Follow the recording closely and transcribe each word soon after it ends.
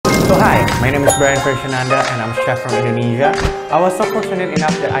Hi, my name is Bryan Ferrysienanda and I'm a chef from Indonesia. I was so fortunate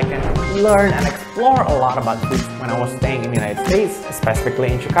enough that I can learn and explore a lot about food when I was staying in the United States,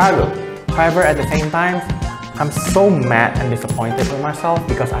 specifically in Chicago. However, at the same time, I'm so mad and disappointed with myself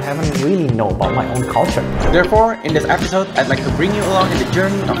because I haven't really known about my own culture. Therefore, in this episode, I'd like to bring you along in the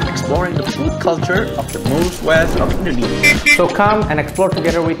journey of exploring the food culture of the Most West of Indonesia. So come and explore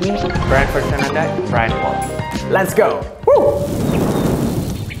together with me, Bryan Ferrysienanda, Bryan Kolang. Let's go! Woo!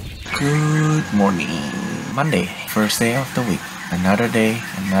 Good morning. Monday, first day of the week. Another day,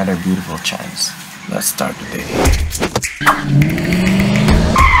 another beautiful chance. Let's start the day.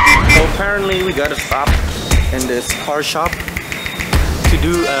 So apparently we gotta stop in this car shop to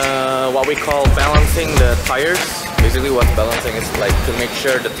do what we call balancing the tires. Basically what balancing is like to make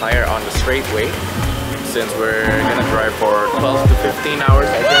sure the tire on the straight way, since we're gonna drive for 12 to 15 hours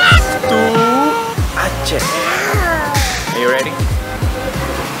I guess to Aceh. Are you ready?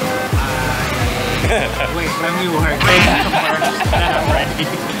 Wait, let me work first, then I'm ready.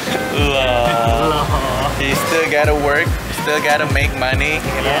 You still gotta work, still gotta make money,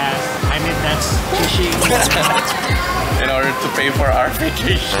 you know? Yes, I need that sushi. In order to pay for our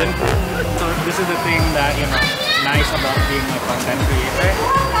vacation. So this is the thing that, you know, nice about being a content creator.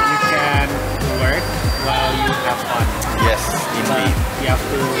 You can work while you have fun. Yes, indeed. You have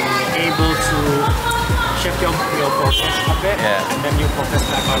to be able to shift your focus a bit, Yeah. and then you focus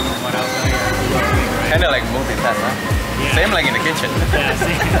back on what else you are doing, right? Kinda like multitask, huh? Yeah. Same like in the kitchen. Yeah,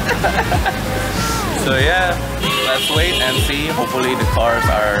 same. So yeah, let's wait and see. Hopefully the cars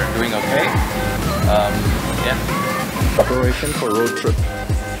are doing okay. Yeah. Preparation for road trip.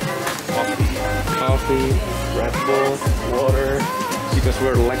 Coffee, Red Bull, water, because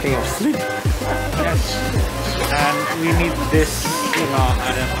we're lacking of sleep. Yes. And we need this, you know, I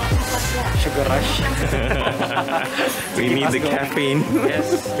don't know, sugar rush. We need the caffeine.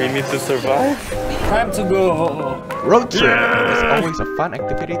 Yes. We need to survive. Time to go. Road trip is always a fun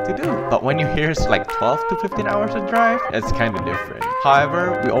activity to do, but when you hear it's like 12 to 15 hours of drive, it's kind of different.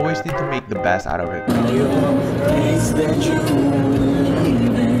 However, we always need to make the best out of it.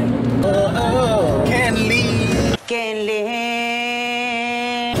 Can leave. Can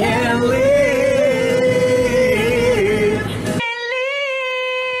live. Can leave.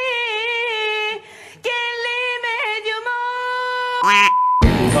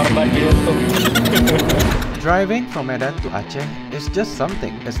 Driving from Medan to Aceh is just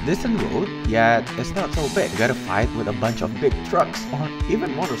something. It's decent road, yet it's not so big. You gotta fight with a bunch of big trucks or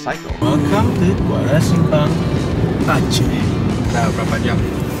even motorcycles. Welcome to Kuala Simpang, Aceh. Nah, berapa jam?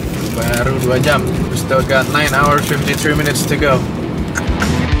 Baru 2 jam. We still got 9 hours 53 minutes to go.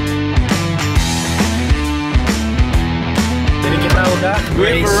 Jadi kita udah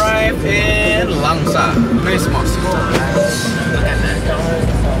We've arrived in Langsa. Nice mosque. Look at that.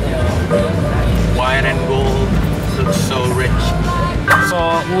 White and gold. Looks so rich.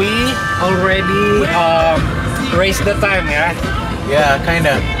 So we already raised the time, yeah. Yeah,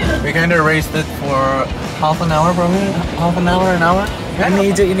 kinda. We kinda raced it for half an hour probably. Half an hour, an hour.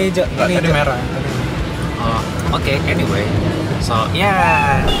 Ini hijau. Tadi merah. Okay. Anyway, so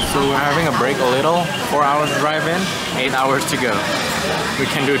yeah. So we're having a break a little. 4 hours drive in, 8 hours to go. We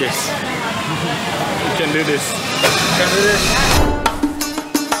can do this. We can do this. We can do this.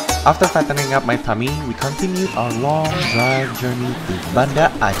 After fattening up my tummy, we continued our long drive journey to Banda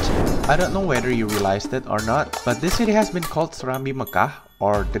Aceh. I don't know whether you realized it or not, but this city has been called Serambi Mecca,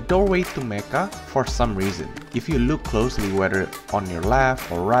 or the doorway to Mecca, for some reason. If you look closely, whether on your left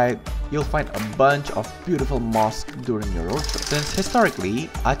or right, you'll find a bunch of beautiful mosques during your road trip. Since historically,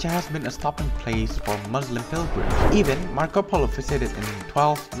 Aceh has been a stopping place for Muslim pilgrims. Even Marco Polo visited in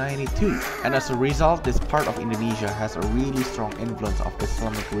 1292, and as a result, this part of Indonesia has a really strong influence of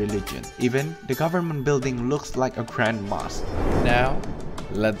Islamic religion. Even the government building looks like a grand mosque. Now,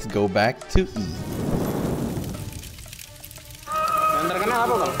 let's go back to eat.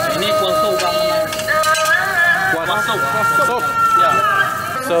 Ini kuah Soup. Yeah.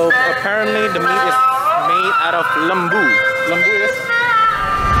 So apparently the meat is made out of lembu. Lembu is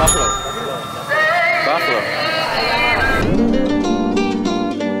buffalo. Buffalo.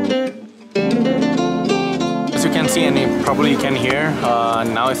 As you can see and probably you can hear,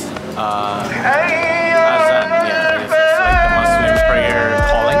 now it's Azan. Yeah, it's like the Muslim prayer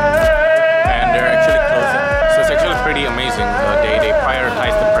calling, and they're actually closing. So it's actually pretty amazing. They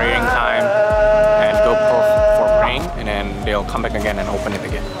prioritize the praying time and go for praying, and then they'll come back again and open it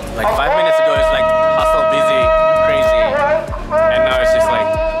again. Like 5 minutes ago, it's like hustle, busy, crazy, and now it's just like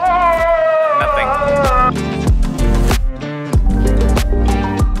nothing.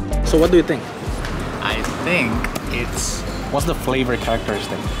 So what do you think? I think it's What's the flavor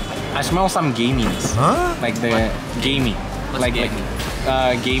characteristic? I smell some gamies. Huh? Like the gamey. Like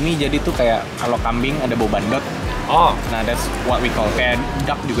gamey jadi tuh kayak kalau kambing ada bau bandot. Oh, Nah, that's what we call kayak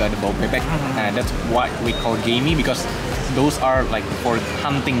duck juga ada bau bebek. Nah, that's what we call gamey because those are like for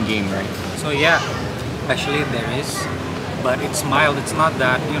hunting game, right? so yeah, actually there is, but it's mild. It's not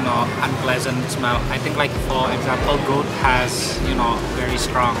that, you know, unpleasant smell. I think like for example, goat has, you know, very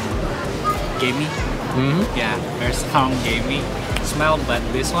strong gamey. Yeah, very strong gamey smell, but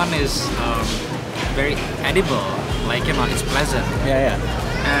this one is very edible. Like, you know, it's pleasant. Yeah.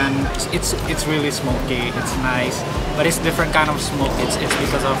 And it's really smoky. It's nice, but it's different kind of smoke. It's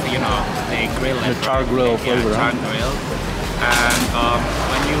because of, you know, they grill it. The char grill flavor, char grill. And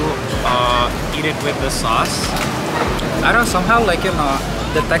when you eat it with the sauce, I don't know, somehow like, you know,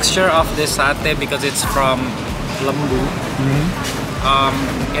 the texture of this satay, because it's from lembu,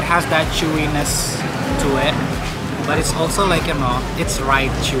 it has that chewiness to it, but it's also like, you know, it's right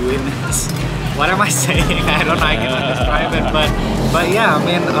chewiness. What am I saying? I don't know, I cannot describe it, but yeah, I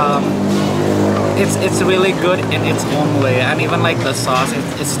mean, it's really good in its own way, and even like the sauce,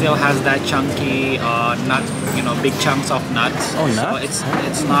 it still has that chunky nut, you know, big chunks of nuts. Oh, so nuts?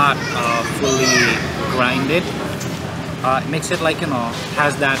 it's not fully grinded. It makes it like, you know,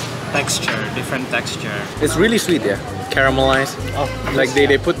 has that texture, different texture. It's really sweet, yeah. Caramelized. Oh, Like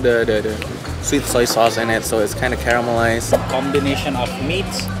they put the sweet soy sauce in it, so it's kind of caramelized. Combination of meat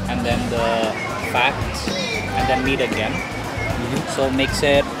and then the fat and then meat again. So makes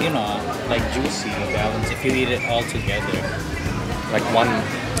it, you know, like juicy, balanced if you eat it all together. Like one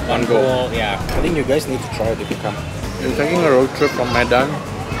go. Bowl, yeah. I think you guys need to try it if you come. You're taking a road trip from Medan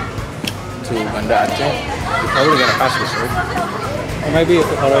to Banda Aceh. You're probably gonna pass this, right? Or maybe if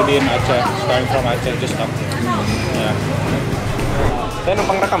you're already in Aceh, starting from Aceh, just come here. Yeah.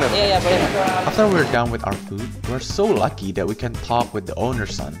 After we're done with our food, we're so lucky that we can talk with the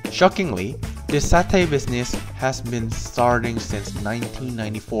owner's son. Shockingly, this satay business has been starting since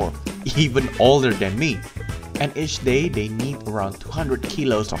 1994, even older than me. And each day they need around 200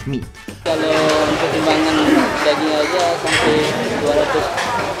 kilos of meat. Kalau untuk timbangan daging aja sampai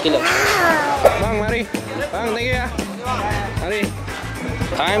 200 kilo. Bang, mari. Bang, thank you ya. Mari.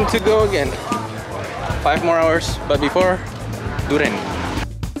 Time to go again. 5 more hours, but before, durian.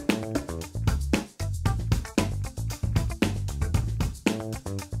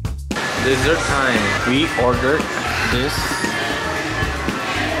 Dessert time. We ordered this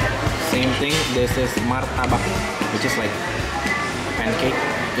same thing. This is martabak, which is like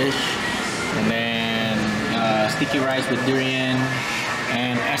pancake-ish, and then sticky rice with durian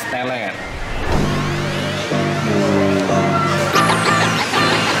and es teler.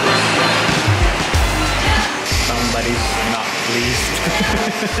 Somebody's not pleased.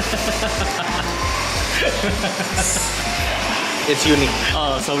 It's unique.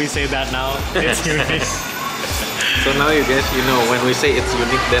 Oh, so we say that now. It's unique. So now you guys, you know, when we say it's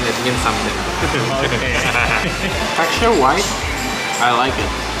unique, then it means something. Okay. Texture-wise, I like it.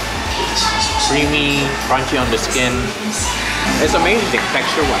 Creamy, crunchy on the skin. It's amazing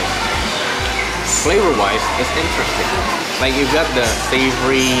texture-wise. Flavor-wise, it's interesting. Like you got the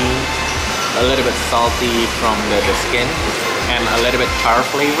savory, a little bit salty from the skin, and a little bit char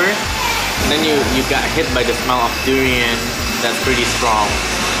flavor. And then you got hit by the smell of durian that's pretty strong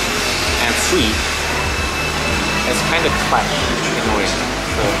and sweet. It's kind of clash in a way.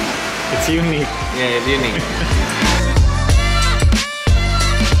 So It's unique. yeah, it's unique.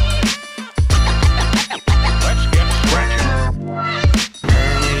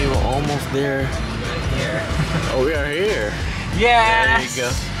 Apparently we're almost there. Oh, we are here. Yes! There you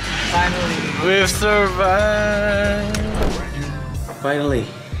go. Finally. We've survived. Finally,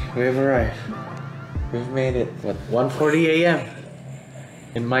 we've arrived. We've made it. What? 1:40 a.m.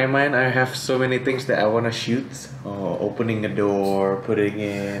 In my mind, I have so many things that I want to shoot. Opening a door, putting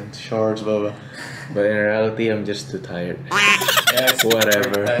in shorts, blah blah. But in reality, I'm just too tired.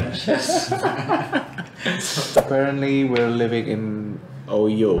 Whatever. Apparently, we're living in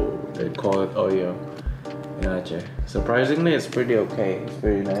Oyo. They call it Oyo in Aceh. Surprisingly, it's pretty okay. It's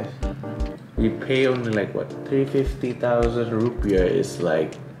pretty nice. We pay only like what, 350,000 rupiah is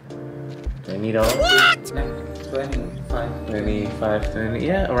like $20. What? 25,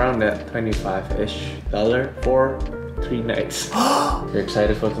 yeah, around that 25-ish dollar for 3 nights. You're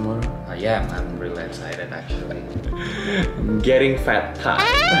excited for tomorrow? Yeah, I'm really excited actually. I'm getting fat time.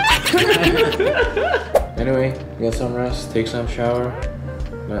 Anyway, get some rest, take some shower.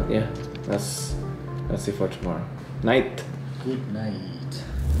 But yeah, that's it for tomorrow. Night. Good night.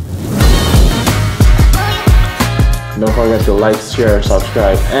 Don't forget to like, share,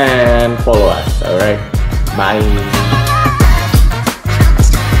 subscribe, and follow us. Alright? Bye.